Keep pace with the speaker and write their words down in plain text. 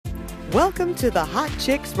Welcome to the Hot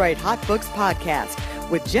Chicks Write Hot Books podcast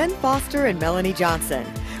with Jen Foster and Melanie Johnson,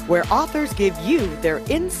 where authors give you their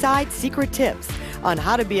inside secret tips on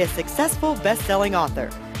how to be a successful best-selling author.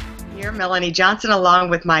 Here, Melanie Johnson, along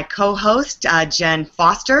with my co-host, Jen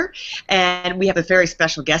Foster, and we have a very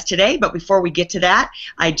special guest today. But before we get to that,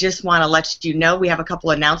 I just want to let you know we have a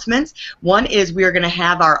couple announcements. One is we are going to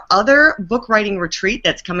have our other book writing retreat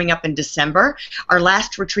that's coming up in December. Our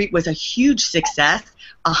last retreat was a huge success.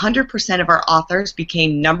 100% of our authors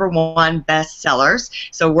became #1 bestsellers,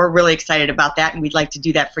 so we're really excited about that, and we'd like to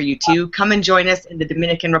do that for you too. Come and join us in the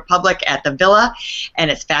Dominican Republic at the Villa,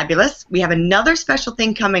 and it's fabulous. We have another special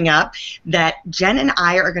thing coming up that Jen and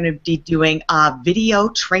I are going to be doing video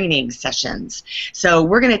training sessions. So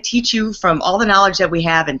we're going to teach you from all the knowledge that we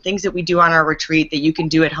have and things that we do on our retreat that you can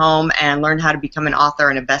do at home and learn how to become an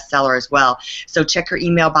author and a bestseller as well. So check your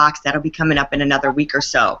email box. That'll be coming up in another week or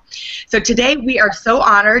so. So today we are so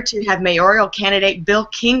honored to have mayoral candidate Bill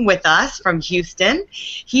King with us from Houston.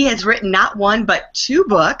 He has written not one but 2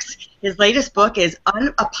 books. His latest book is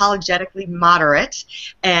Unapologetically Moderate,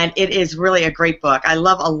 and it is really a great book. I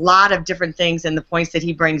love a lot of different things and the points that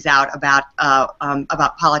he brings out about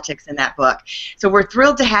politics in that book. So we're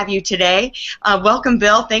thrilled to have you today. Welcome,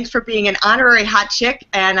 Bill. Thanks for being an honorary hot chick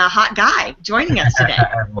and a hot guy joining us today.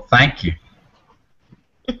 Well, thank you.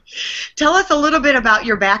 Tell us a little bit about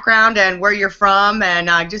your background and where you're from,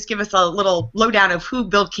 and just give us a little lowdown of who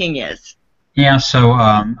Bill King is. Yeah, so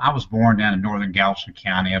I was born down in northern Galveston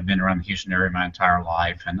County. I've been around the Houston area my entire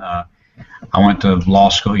life, and I went to law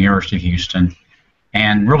school at the University of Houston,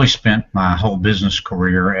 and really spent my whole business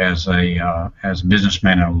career as a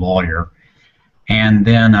businessman and a lawyer. And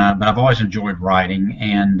then, but I've always enjoyed writing,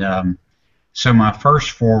 and so my first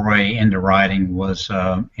foray into writing was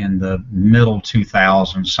in the middle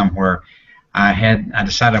 2000s somewhere. I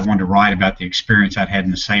decided I wanted to write about the experience I'd had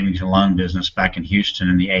in the savings and loan business back in Houston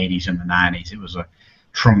in the 80s and the 90s. It was a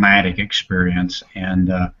traumatic experience,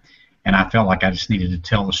 and I felt like I just needed to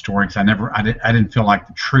tell the story because I didn't feel like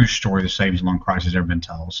the true story of the savings and loan crisis had ever been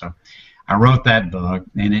told. So I wrote that book,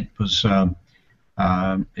 and it was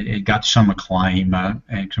it got some acclaim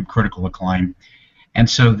and some critical acclaim. And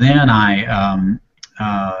so then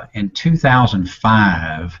in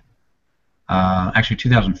 2005, actually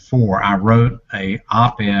 2004, I wrote a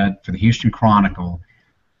op-ed for the Houston Chronicle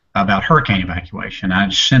about hurricane evacuation. I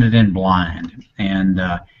just sent it in blind, and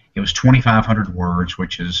it was 2,500 words,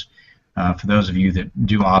 which is, for those of you that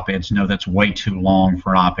do op-eds know that's way too long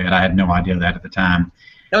for an op-ed. I had no idea that at the time.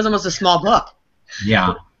 That was almost a small book.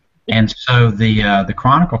 Yeah. And so the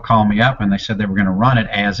Chronicle called me up, and they said they were going to run it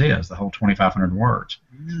as is, the whole 2,500 words,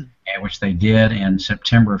 which they did in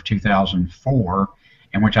September of 2004,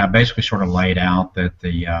 in which I basically sort of laid out that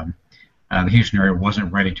the Houston area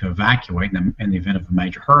wasn't ready to evacuate in the event of a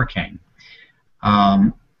major hurricane.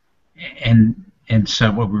 And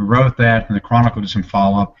so we wrote that, and the Chronicle did some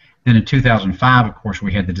follow-up. Then in 2005, of course,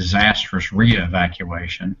 we had the disastrous Rhea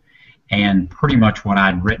evacuation, and pretty much what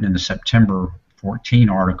I'd written in the September 14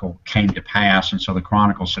 article came to pass, and so the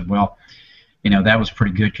Chronicle said, well, you know, that was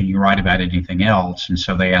pretty good. Can you write about anything else? And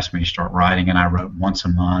so they asked me to start writing, and I wrote once a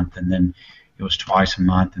month, and then it was twice a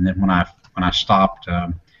month, and then when I stopped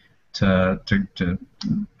to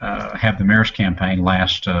have the mayor's campaign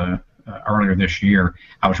last earlier this year,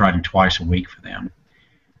 I was writing twice a week for them.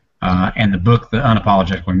 And the book, The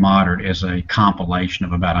Unapologetically Moderate, is a compilation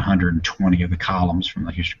of about 120 of the columns from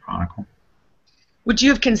the Houston Chronicle. Would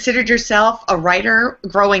you have considered yourself a writer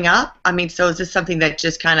growing up? I mean, so is this something that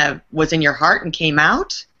just kind of was in your heart and came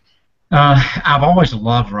out? I've always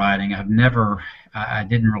loved writing. I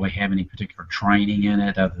didn't really have any particular training in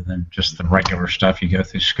it other than just the regular stuff you go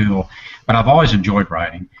through school. But I've always enjoyed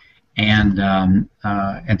writing. And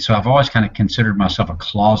so I've always kind of considered myself a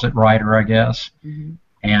closet writer, I guess. Mm-hmm.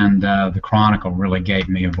 And the Chronicle really gave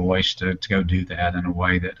me a voice to go do that in a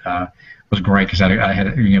way that was great because I had,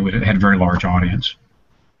 it had a very large audience.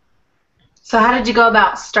 So how did you go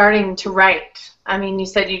about starting to write? I mean, you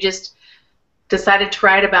said you just decided to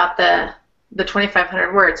write about the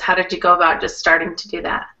 2,500 words. How did you go about just starting to do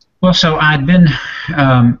that? Well, so I'd been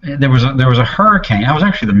there was a hurricane. I was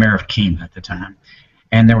actually the mayor of Kemah at the time,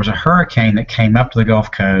 and there was a hurricane that came up to the Gulf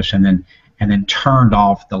Coast and then turned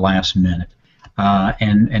off at the last minute.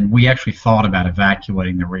 And we actually thought about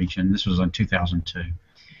evacuating the region. This was in 2002.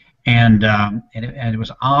 And it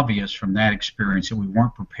was obvious from that experience that we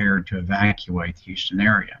weren't prepared to evacuate the Houston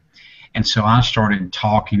area. And so I started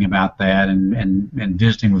talking about that and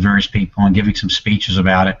visiting with various people and giving some speeches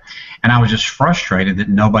about it. And I was just frustrated that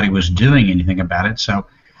nobody was doing anything about it. So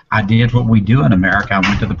I did what we do in America. I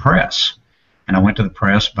went to the press. And I went to the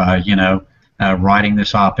press by, writing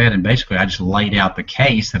this op-ed, and basically I just laid out the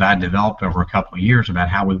case that I developed over a couple of years about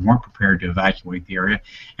how we weren't prepared to evacuate the area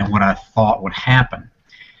and what I thought would happen.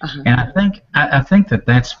 And I think that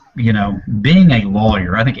that's, you know, being a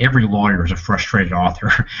lawyer, I think every lawyer is a frustrated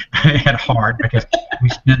author at heart, because we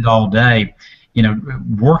spend all day, you know,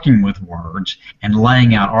 working with words and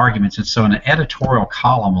laying out arguments. And so in an editorial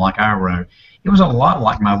column like I wrote, it was a lot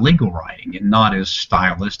like my legal writing, and not as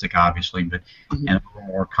stylistic, obviously, but and a little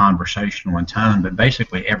more conversational in tone. But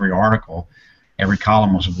basically every article, every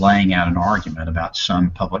column was laying out an argument about some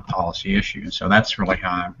public policy issue. And so that's really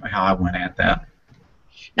how I went at that.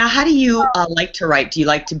 Now, how do you like to write? Do you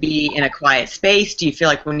like to be in a quiet space? Do you feel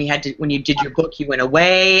like when you did your book, you went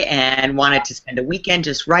away and wanted to spend a weekend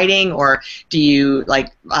just writing, or do you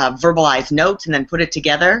like verbalize notes and then put it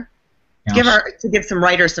together? Yes. Give some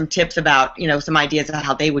writers some tips about, you know, some ideas of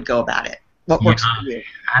how they would go about it. What works for you?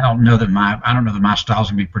 I don't know that my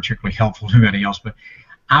style's gonna be particularly helpful to anybody else, but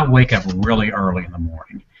I wake up really early in the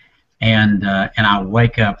morning. And I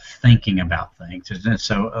wake up thinking about things. And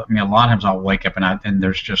so I mean, a lot of times I'll wake up and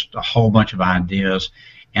there's just a whole bunch of ideas,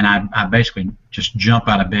 and I basically just jump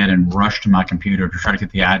out of bed and rush to my computer to try to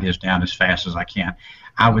get the ideas down as fast as I can.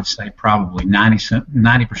 I would say probably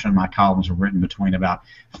 90% of my columns are written between about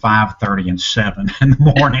 5:30 and 7 in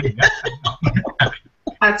the morning.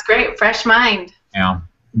 That's great, fresh mind. Yeah.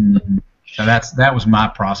 Mm-hmm. So that was my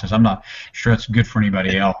process. I'm not sure it's good for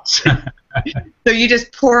anybody else. So you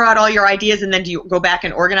just pour out all your ideas, and then do you go back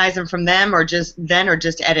and organize them from them, or just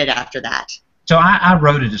edit after that? So I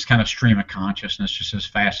wrote it as kind of stream of consciousness, just as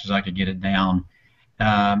fast as I could get it down.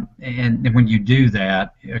 And when you do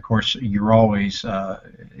that, of course, you're always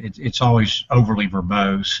it's always overly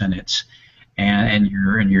verbose, and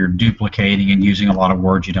you're duplicating and using a lot of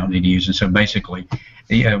words you don't need to use. And so basically,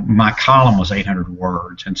 my column was 800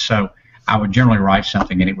 words, and so I would generally write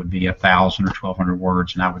something and it would be 1,000 or 1,200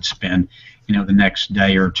 words, and I would spend, you know, the next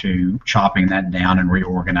day or two chopping that down and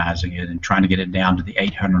reorganizing it and trying to get it down to the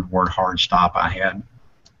 800-word hard stop I had.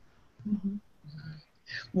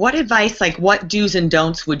 What advice, like what do's and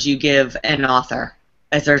don'ts, would you give an author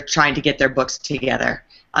as they're trying to get their books together?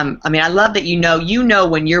 I mean, I love that you know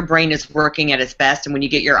when your brain is working at its best and when you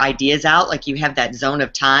get your ideas out, like you have that zone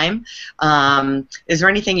of time. Is there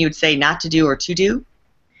anything you would say not to do or to do?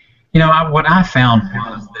 You know, what I found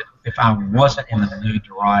was that if I wasn't in the mood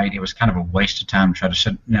to write, it was kind of a waste of time to try to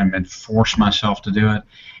sit and force myself to do it.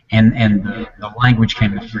 And the language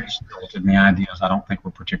came very stilted, and the ideas I don't think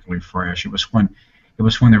were particularly fresh. It was when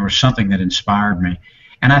there was something that inspired me.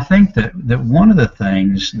 And I think that one of the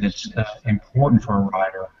things that's important for a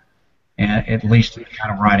writer, at least the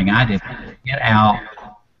kind of writing I did, to get out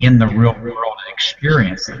in the real world and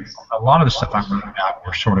experience it. A lot of the stuff I wrote about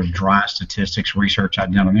were sort of dry statistics, research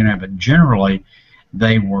I'd done on the internet, but generally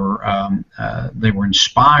they were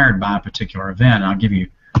inspired by a particular event. And I'll give you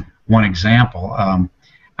one example.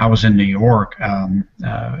 I was in New York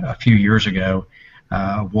a few years ago,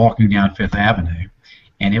 walking down Fifth Avenue,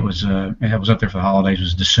 and it was up there for the holidays. It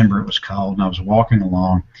was December. It was cold, and I was walking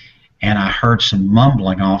along, and I heard some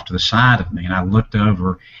mumbling off to the side of me, and I looked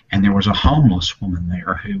over, and there was a homeless woman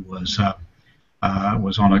there who was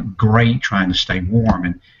on a grate trying to stay warm,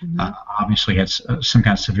 and obviously had some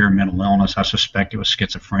kind of severe mental illness. I suspect it was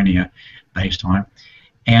schizophrenia based on it.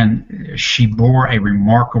 And she bore a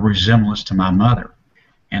remarkable resemblance to my mother.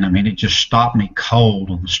 And I mean, it just stopped me cold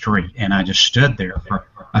on the street, and I just stood there for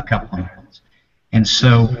a couple of minutes. And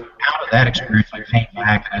so out of that experience, I came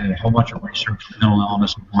back and I did a whole bunch of research on mental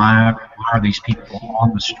illness. Why are these people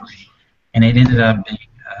on the street? And it ended up being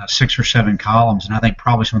 6 or 7 columns, and I think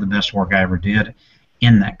probably some of the best work I ever did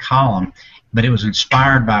in that column. But it was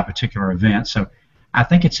inspired by a particular event. So I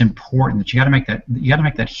think it's important that you got to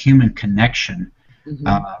make that human connection with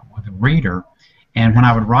the reader. And when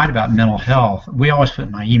I would write about mental health, we always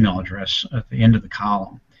put my email address at the end of the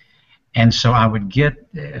column. And so I would get,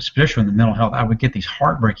 especially in the mental health, I would get these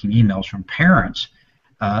heartbreaking emails from parents,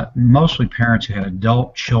 mostly parents who had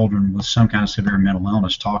adult children with some kind of severe mental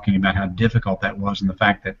illness, talking about how difficult that was, and the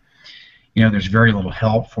fact that, you know, there's very little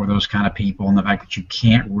help for those kind of people, and the fact that you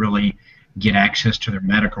can't really get access to their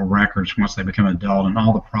medical records once they become an adult, and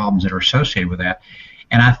all the problems that are associated with that.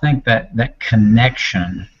 And I think that that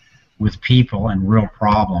connection with people and real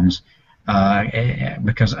problems,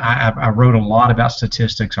 because I wrote a lot about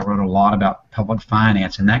statistics, I wrote a lot about public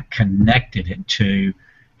finance, and that connected it to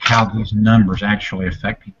how these numbers actually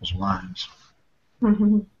affect people's lives.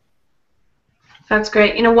 That's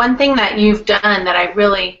great. You know, one thing that you've done that I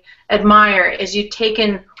really admire is you've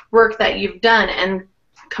taken work that you've done and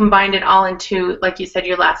combined it all into, like you said,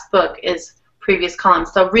 your last book is previous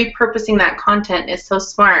columns. So repurposing that content is so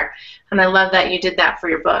smart, and I love that you did that for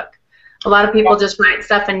your book. A lot of people just write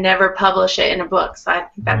stuff and never publish it in a book, so I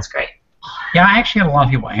think that's great. Yeah, I actually had a lot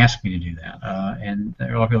of people ask me to do that, and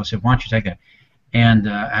a lot of people said, "Why don't you take that?" And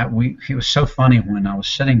it was so funny when I was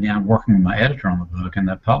sitting down working with my editor on the book and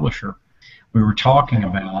the publisher. We were talking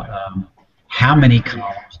about how many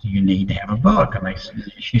columns do you need to have a book? And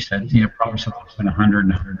she said, probably something between 100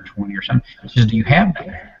 and 120 or something. She said, "Do you have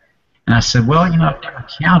that?" And I said, "Well, I've never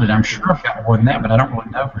counted. I'm sure I've got more than that, but I don't really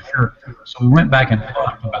know for sure." So we went back and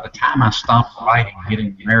looked, and by the time I stopped writing,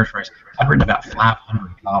 getting the Marriage Race, I'd written about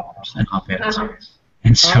 500 columns and op-eds.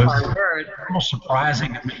 And so it was a little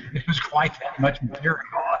surprising. I mean, it was quite that much material.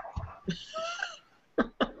 So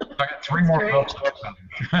I got 3 more books to publish.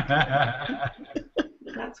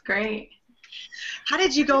 That's great. How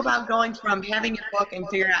did you go about going from having your book and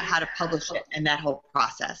figuring out how to publish it and that whole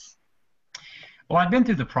process? Well, I'd been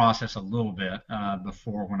through the process a little bit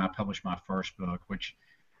before when I published my first book, which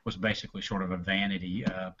was basically sort of a vanity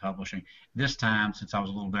publishing. This time, since I was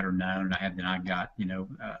a little better known, I got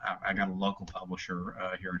a local publisher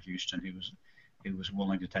here in Houston who was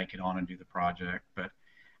willing to take it on and do the project. But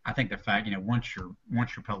I think the fact, once you're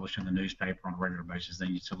published in the newspaper on a regular basis,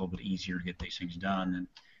 then it's a little bit easier to get these things done than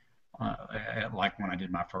like when I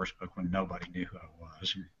did my first book when nobody knew who I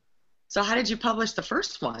was. So how did you publish the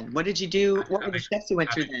first one? What did you do? What were the steps you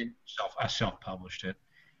went through then? I self-published it.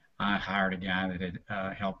 I hired a guy that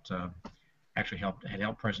had helped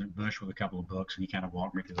President Bush with a couple of books, and he kind of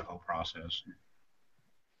walked me through the whole process.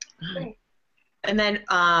 Great. And then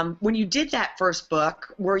when you did that first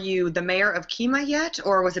book, were you the mayor of Kemah yet,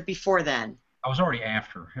 or was it before then? I was already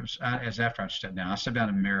after. It was after I stepped down. I stepped down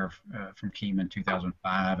as mayor from Kemah in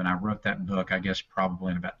 2005, and I wrote that book, I guess,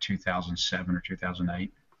 probably in about 2007 or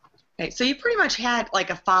 2008. Okay, so you pretty much had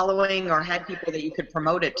like a following or had people that you could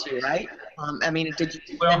promote it to, right? I mean, did you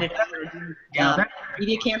send it out or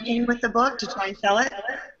media campaign with the book to try and sell it?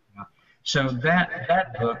 Yeah. So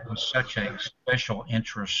that book was such a special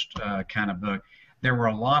interest kind of book. There were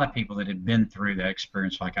a lot of people that had been through that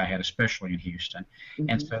experience like I had, especially in Houston. Mm-hmm.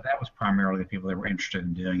 And so that was primarily the people that were interested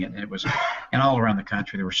in doing it. And it was, and all around the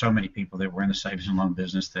country, there were so many people that were in the savings and loan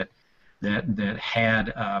business that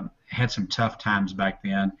had some tough times back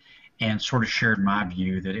then, and sort of shared my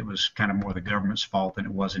view that it was kind of more the government's fault than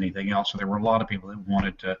it was anything else. So there were a lot of people that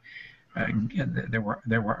wanted to,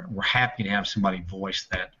 were happy to have somebody voice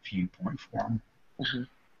that viewpoint for them. Mm-hmm.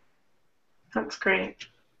 That's great.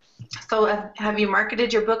 So have you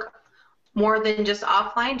marketed your book more than just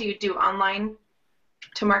offline? Do you do online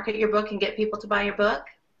to market your book and get people to buy your book?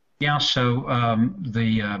 Yeah, so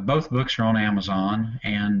both books are on Amazon,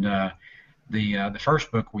 and the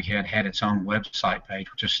first book we had its own website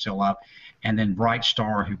page, which is still up, and then Bright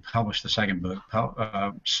Star, who published the second book,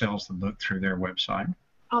 sells the book through their website.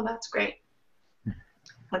 Oh, that's great.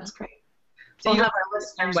 That's great. So we'll have our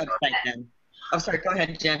listeners website then. Oh, sorry, go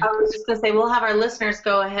ahead, Jen. I was just going to say, we'll have our listeners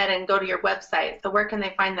go ahead and go to your website. So where can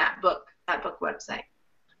they find that book website?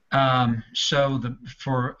 So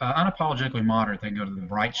for Unapologetically Moderate, they can go to the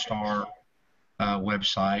Bright Star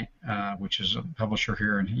website, which is a publisher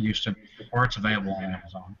here in Houston, or it's available on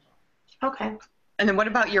Amazon. Okay. And then what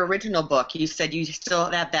about your original book? You said you still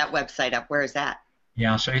have that website up. Where is that?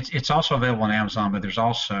 Yeah, so it's also available on Amazon, but there's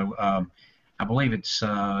also, I believe it's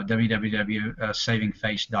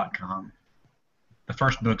www.savingface.com.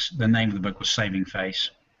 The name of the book was Saving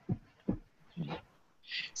Face.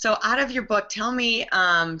 So out of your book, tell me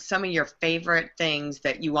some of your favorite things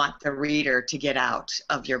that you want the reader to get out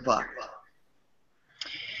of your book.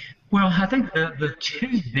 Well, I think the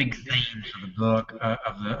two big themes of the book,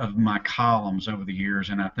 of my columns over the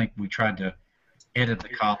years, and I think we tried to edit the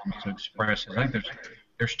columns to express it. I think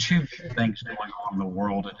there's two things going on in the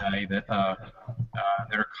world today that are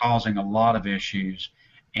causing a lot of issues,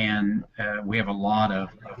 and we have a lot of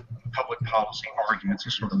public policy arguments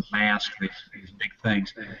that sort of mask these big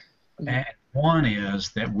things. And one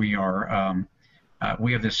is that we have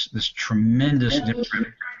this tremendous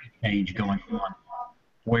demographic change going on,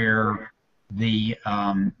 where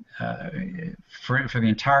for the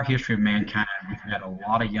entire history of mankind, we've had a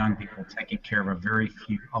lot of young people taking care of a very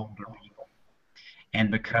few older people.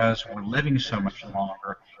 And because we're living so much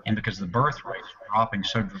longer, and because the birth rate is dropping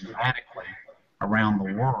so dramatically around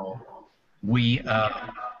the world, we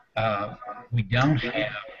don't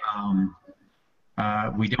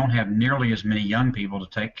have nearly as many young people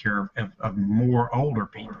to take care of more older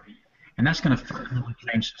people, and that's going to fundamentally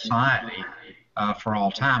change society for all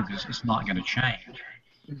time, because it's not going to change.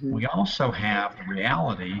 Mm-hmm. We also have the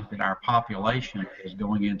reality that our population is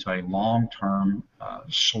going into a long-term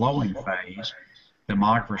slowing phase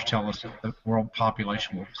demographers tell us that the world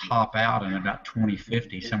population will top out in about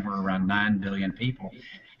 2050, somewhere around 9 billion people.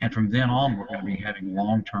 And from then on, we're going to be having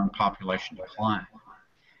long-term population decline.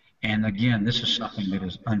 And again, this is something that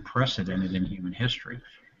is unprecedented in human history.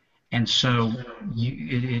 And so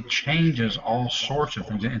it changes all sorts of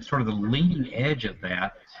things. And sort of the leading edge of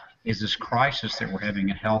that is this crisis that we're having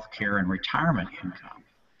in healthcare and retirement income.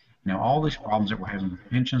 You know, all these problems that we're having with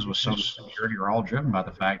pensions, with Social Security, are all driven by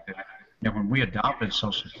the fact that, you know, when we adopted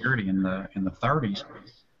Social Security in the 30s,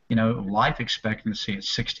 you know, life expectancy at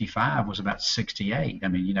 65 was about 68. I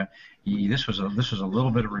mean, you know, this was a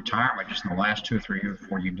little bit of retirement just in the last 2 or 3 years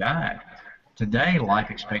before you died. Today,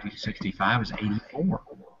 life expectancy at 65 is 84.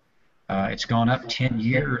 It's gone up 10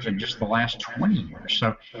 years in just the last 20 years.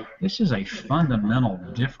 So this is a fundamental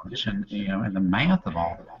difference in, you know, in the math of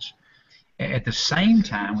all of this. At the same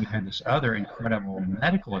time, we've had this other incredible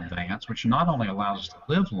medical advance, which not only allows us to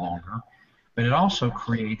live longer, but it also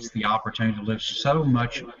creates the opportunity to live so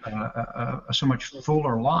much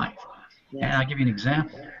fuller life. And I'll give you an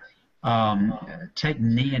example. Take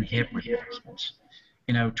knee and hip replacements.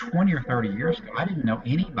 You know, 20 or 30 years ago, I didn't know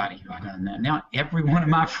anybody who had done that. Now, every one of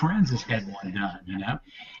my friends has had one done, you know.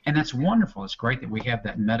 And that's wonderful. It's great that we have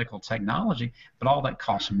that medical technology, but all that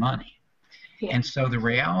costs money. Yeah. And so the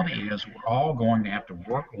reality is we're all going to have to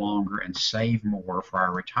work longer and save more for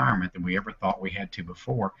our retirement than we ever thought we had to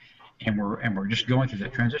before. And we're just going through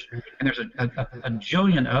that transition. And there's a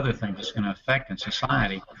jillion other things that's going to affect in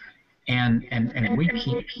society. And we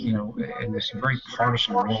keep, you know, in this very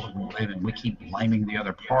partisan world that we live in, we keep blaming the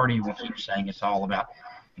other party. We keep saying it's all about,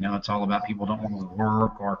 you know, it's all about people don't want to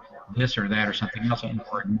work or this or that or something else. And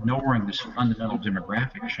we're ignoring this fundamental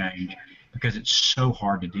demographic change because it's so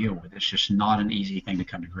hard to deal with. It's just not an easy thing to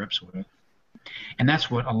come to grips with. And that's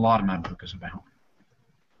what a lot of my book is about.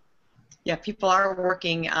 Yeah, people are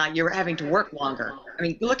working, you're having to work longer. I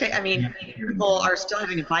mean, look at, people are still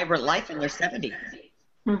having a vibrant life in their 70s.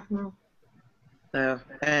 Mm-hmm. So,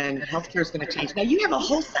 and healthcare is going to change. Now, you have a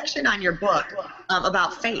whole section on your book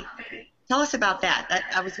about faith. Tell us about that.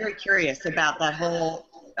 I was very curious about that whole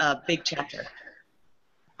big chapter.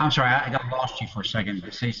 I'm sorry, I got lost you for a second.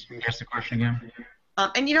 Ask the question again.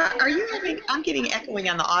 And you know, are you having? I'm getting echoing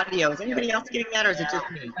on the audio. Is anybody else getting that, or is it just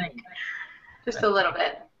me? Just a little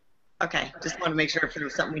bit. Okay, just want to make sure if there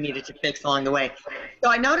was something we needed to fix along the way. So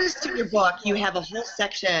I noticed in your book you have a whole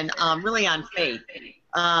section really on faith.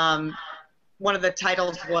 One of the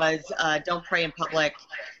titles was Don't Pray in Public,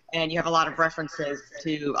 and you have a lot of references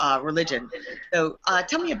to religion. So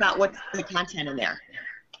tell me about what's the content in there.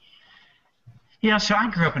 Yeah, so I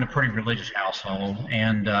grew up in a pretty religious household,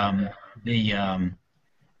 and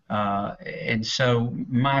and so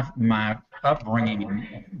my upbringing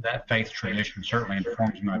in that faith tradition certainly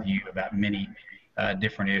informs my view about many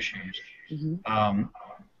different issues. Mm-hmm.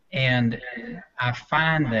 And I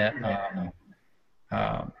find that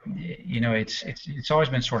you know, it's always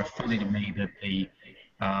been sort of funny to me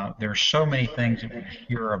that there are so many things that we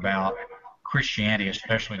hear about Christianity,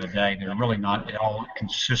 especially today, that are really not at all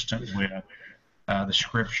consistent with the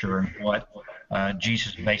Scripture and what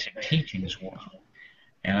Jesus' basic teachings were.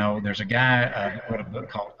 You know, there's a guy who wrote a book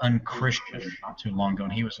called Unchristian not too long ago,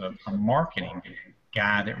 and he was a marketing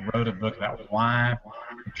guy that wrote a book about why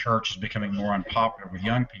the church is becoming more unpopular with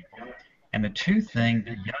young people. And the two things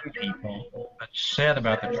that young people said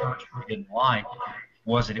about the church we didn't like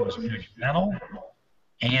was that it was judgmental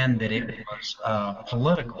and that it was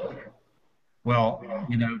political. Well,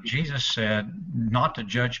 you know, Jesus said not to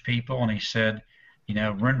judge people, and he said, you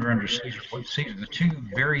know, render unto Caesar what Caesar. The two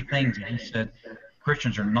very things that he said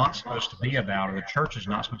Christians are not supposed to be about, or the church is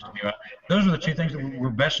not supposed to be about, those are the two things that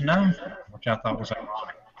we're best known for, which I thought was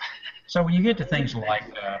ironic. So when you get to things like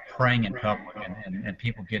praying in public and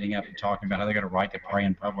people getting up and talking about how they got a right to pray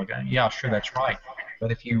in public, yeah, sure, that's right.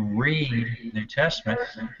 But if you read the New Testament,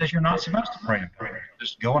 it says you're not supposed to pray in public.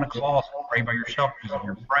 Just go in a closet and pray by yourself, because if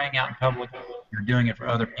you're praying out in public, you're doing it for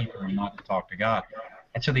other people and not to talk to God.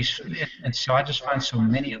 And so I just find so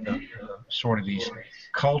many of the sort of these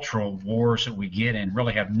cultural wars that we get in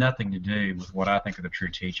really have nothing to do with what I think are the true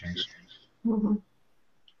teachings. Mm-hmm.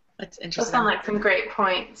 That's interesting. Those sound like some great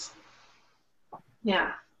points.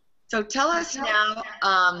 Yeah. So tell us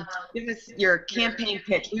now, give us your campaign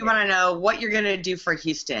pitch. We want to know what you're going to do for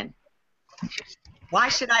Houston. Why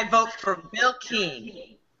should I vote for Bill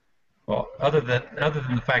King? Well, other than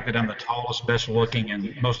the fact that I'm the tallest, best-looking,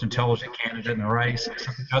 and most intelligent candidate in the race,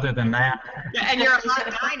 other than that. Yeah, and you're a hot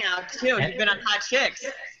guy now too. You've been on Hot Chicks.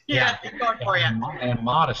 Yeah, it's going for you. And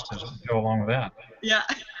modest to go along with that. Yeah.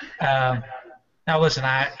 Now listen,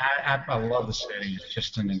 I love the city. It's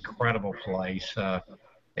just an incredible place.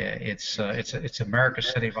 It's America's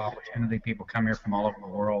city of opportunity. People come here from all over the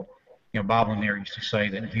world. Bob Lanier used to say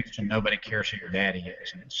that in Houston, nobody cares who your daddy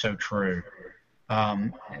is, and it's so true.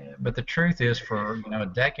 But the truth is, for a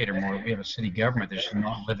decade or more, we have a city government that's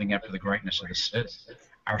not living up to the greatness of the city.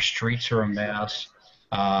 Our streets are a mess.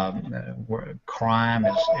 Crime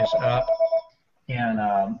is up in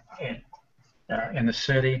the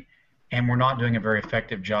city, and we're not doing a very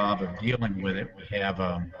effective job of dealing with it. We have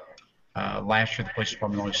last year the police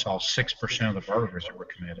department only saw 6% of the burglaries that were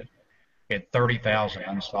committed. We had 30,000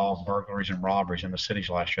 unsolved burglaries and robberies in the cities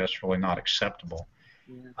last year. That's really not acceptable.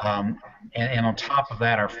 Yeah. And on top of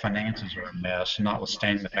that, our finances are a mess,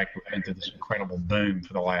 notwithstanding the fact we've been through this incredible boom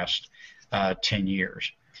for the last 10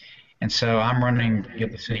 years. And so I'm running to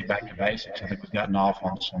get the city back to basics. I think we've gotten off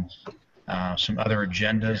on some other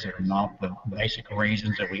agendas that are not the basic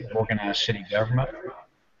reasons that we organize city government.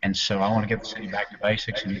 And so I want to get the city back to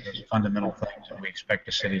basics and do those fundamental things that we expect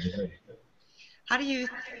the city to do. How do you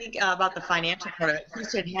think about the financial part of it?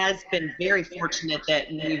 Houston has been very fortunate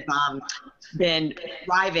that we've been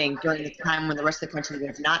thriving during the time when the rest of the country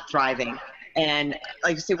was not thriving. And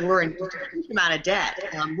like you said, we're in a huge amount of debt.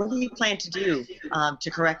 What do you plan to do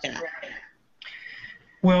to correct that?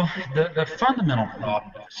 Well, the fundamental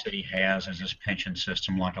problem that the city has is this pension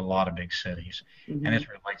system, like a lot of big cities. Mm-hmm. And this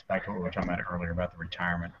relates back to what we were talking about earlier about the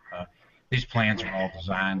retirement. These plans were all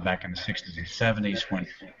designed back in the 60s and 70s when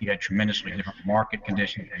you had tremendously different market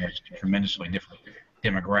conditions, you had tremendously different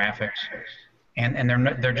demographics, and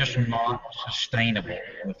they're just not sustainable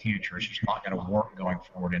in the future. It's just not going to work going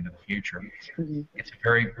forward into the future. Mm-hmm. It's a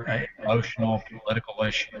very emotional, political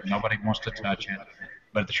issue. Nobody wants to touch it.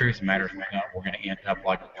 But the truth of the matter is we're going to end up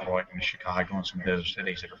like Detroit and Chicago and some of those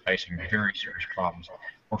cities that are facing very serious problems.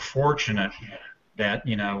 We're fortunate that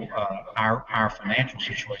our financial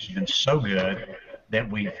situation has been so good that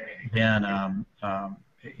we've been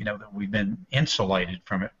that we've been insulated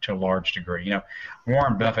from it to a large degree.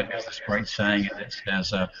 Warren Buffett has this great saying that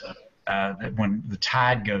says that when the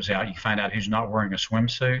tide goes out, you find out who's not wearing a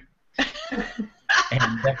swimsuit.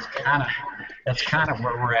 And that's kind of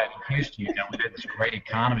where we're at in Houston. We have this great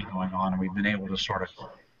economy going on, and we've been able to sort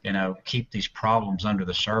of keep these problems under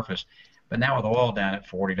the surface. But now with oil down at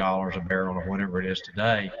 $40 a barrel or whatever it is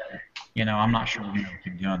today, I'm not sure we're going to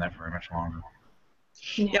keep doing that very much longer.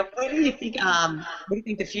 Yeah, what do you think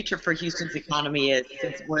the future for Houston's economy is,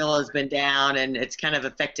 since oil has been down and it's kind of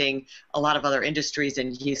affecting a lot of other industries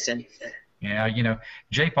in Houston? Yeah,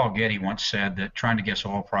 J. Paul Getty once said that trying to guess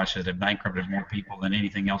oil prices had bankrupted more people than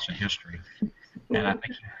anything else in history. And I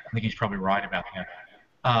think he's probably right about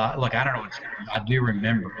that. Look, I don't know. I do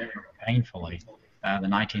remember painfully the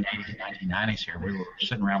 1980s and 1990s here. We were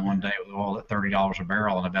sitting around one day with oil at $30 a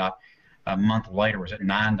barrel, and about a month later it was at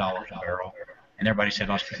 $9 a barrel. And everybody said,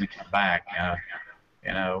 "Let's come back."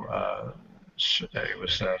 It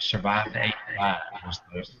was survived to 85.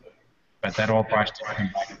 But that oil price didn't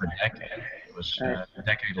come back for a decade. It was a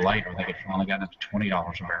decade later they had finally gotten up to $20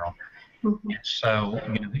 a barrel. Mm-hmm. And so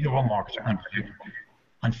the oil markets are unpredictable.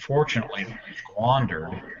 Unfortunately, we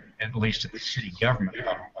squandered, at least at the city government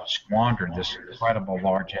level, squandered this incredible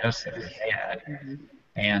largesse that we had. Mm-hmm.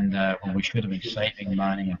 And when we should have been saving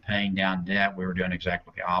money and paying down debt, we were doing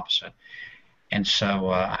exactly the opposite. And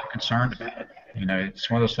so I'm concerned about it. It's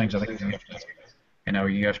one of those things I think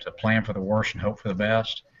you have to plan for the worst and hope for the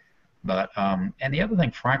best. But and the other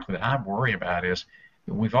thing, frankly, that I worry about is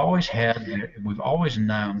we've always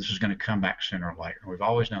known this is going to come back sooner or later. We've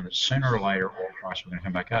always known that sooner or later oil prices are going to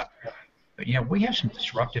come back up. But we have some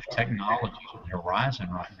disruptive technologies on the horizon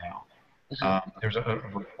right now. There's a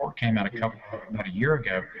report came out about a year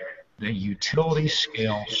ago that utility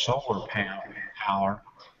scale solar power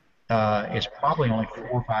is probably only 4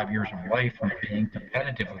 or 5 years away from being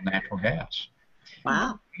competitive with natural gas.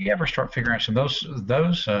 Wow. If you ever start figuring out some of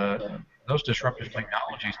those disruptive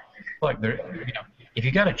technologies, look, if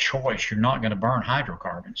you got a choice, you're not going to burn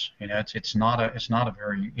hydrocarbons. It's not a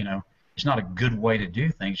very it's not a good way to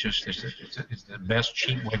do things. It's the best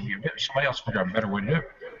cheap way to do it. Somebody else figure out a better way to do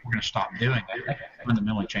it. We're going to stop doing that. That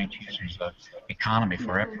fundamentally change Houston's economy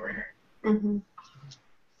forever. Mm-hmm.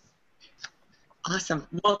 Awesome.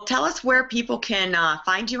 Well, tell us where people can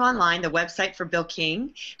find you online, the website for Bill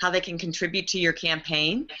King, how they can contribute to your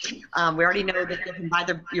campaign. We already know that they can buy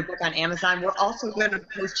your book on Amazon. We're also going to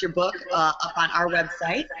post your book up on our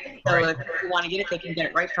website. So if you want to get it, they can get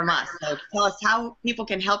it right from us. So tell us how people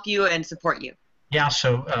can help you and support you. Yeah,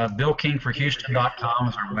 so BillKingForHouston.com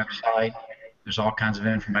is our website. There's all kinds of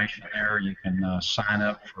information there. You can sign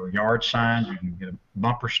up for yard signs. You can get a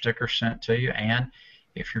bumper sticker sent to you, and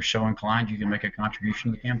if you're so inclined, you can make a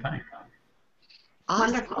contribution to the campaign.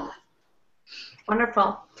 Wonderful.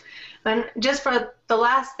 Wonderful. And just for the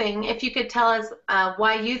last thing, if you could tell us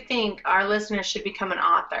why you think our listeners should become an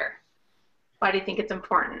author. Why do you think it's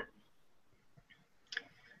important?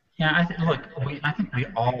 Yeah, I think we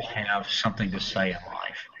all have something to say in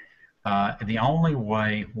life. The only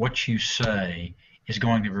way what you say is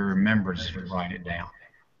going to be remembered is if you write it down.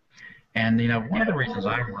 And one of the reasons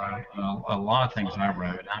I wrote a lot of things I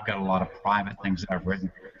wrote, and I've got a lot of private things that I've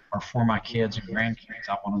written, are for my kids and grandkids.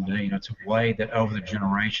 I want them to, it's a way that over the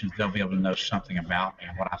generations they'll be able to know something about me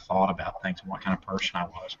and what I thought about things and what kind of person I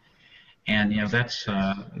was. And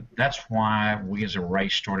that's why we as a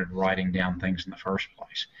race started writing down things in the first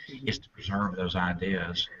place, is to preserve those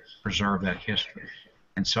ideas, preserve that history.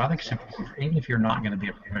 And so I think it's important, even if you're not going to be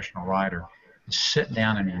a professional writer, to sit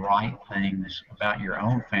down and write things about your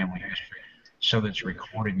own family history so that it's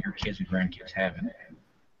recorded and your kids and grandkids have it.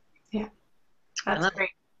 Yeah, that's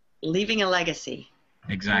great. Leaving a legacy.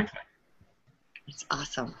 Exactly. It's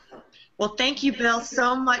awesome. Well, thank you, Bill,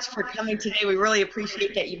 so much for coming today. We really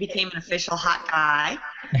appreciate that you became an official hot guy.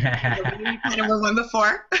 You kind of were one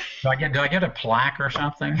before. Do I get a plaque or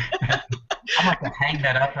something? I'd like to hang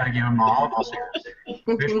that up and give them all.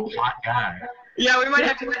 Official hot guy. Yeah, we might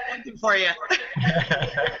have to write something for you.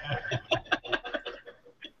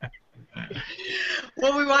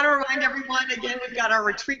 Well, we want to remind everyone, again, we've got our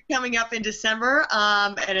retreat coming up in December,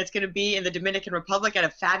 and it's going to be in the Dominican Republic at a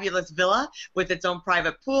fabulous villa with its own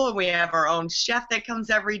private pool, and we have our own chef that comes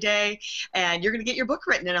every day, and you're going to get your book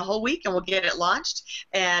written in a whole week, and we'll get it launched.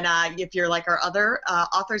 And if you're like our other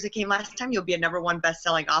authors that came last time, you'll be a #1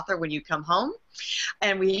 best-selling author when you come home.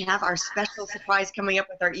 And we have our special surprise coming up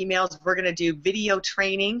with our emails. We're going to do video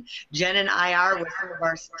training. Jen and I are with some of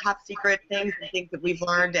our top secret things and things that we've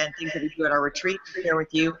learned and things that we do at our retreat to share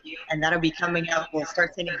with you. And that'll be coming up. We'll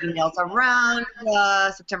start sending emails around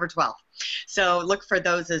September 12th. So look for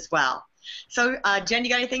those as well. So, Jen, you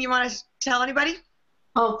got anything you want to tell anybody?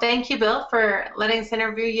 Oh, thank you, Bill, for letting us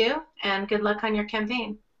interview you, and good luck on your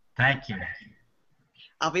campaign. Thank you.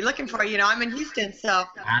 I'll be looking for you. I'm in Houston, so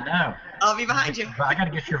I know. I'll be behind you. I got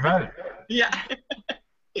to get your vote. Yeah.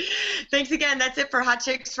 Thanks again. That's it for Hot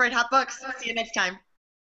Chicks Write Hot Books. See you next time.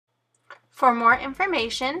 For more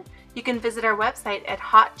information, you can visit our website at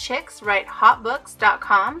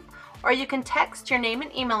hotchickswritehotbooks.com, or you can text your name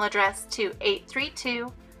and email address to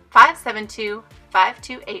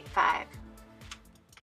 832-572-5285.